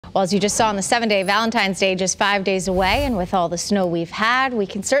Well, as you just saw on the 7-day Valentine's Day just 5 days away, and with all the snow we've had, we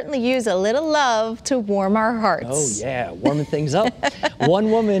can certainly use a little love to warm our hearts. Oh yeah, warming things up.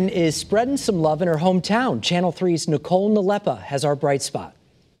 One woman is spreading some love in her hometown. Channel 3's Nicole Nalepa has our bright spot.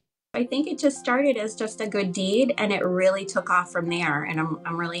 I think it just started as just a good deed, and it really took off from there, and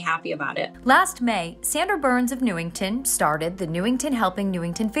I'm really happy about it. Last May, Sandra Burns of Newington started the Newington Helping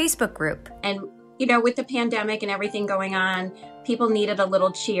Newington Facebook group. And you know, with the pandemic and everything going on, people needed a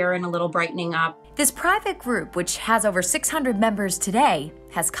little cheer and a little brightening up. This private group, which has over 600 members today,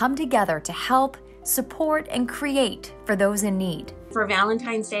 has come together to help, support, and create for those in need. For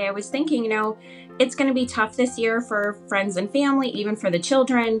Valentine's Day, I was thinking, you know, it's going to be tough this year for friends and family, even for the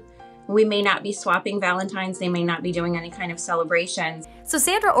children. We may not be swapping Valentines. They may not be doing any kind of celebrations. So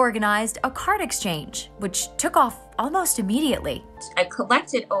Sandra organized a card exchange, which took off almost immediately. I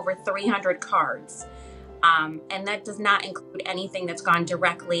collected over 300 cards, and that does not include anything that's gone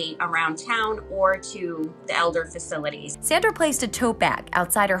directly around town or to the elder facilities. Sandra placed a tote bag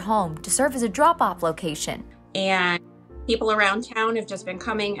outside her home to serve as a drop-off location. And people around town have just been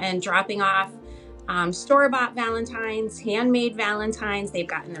coming and dropping off store-bought Valentines, handmade Valentines. They've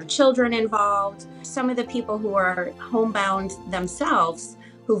gotten their children involved. Some of the people who are homebound themselves,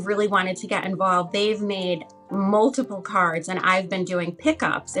 who've really wanted to get involved, they've made multiple cards, and I've been doing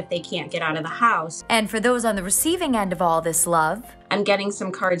pickups if they can't get out of the house. And for those on the receiving end of all this love, I'm getting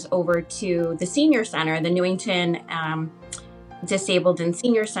some cards over to the senior center, the Newington Disabled and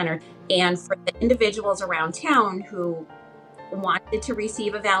Senior Center, and for the individuals around town who wanted to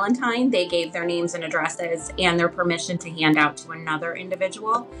receive a Valentine, they gave their names and addresses and their permission to hand out to another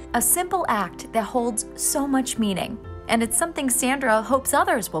individual. A simple act that holds so much meaning, and it's something Sandra hopes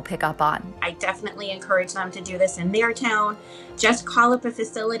others will pick up on. I definitely encourage them to do this in their town. Just call up a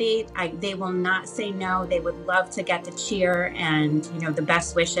facility. They will not say no. They would love to get the cheer and, you know, the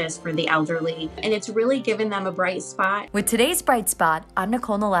best wishes for the elderly. And it's really given them a bright spot. With today's Bright Spot, I'm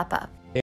Nicole Nalepa.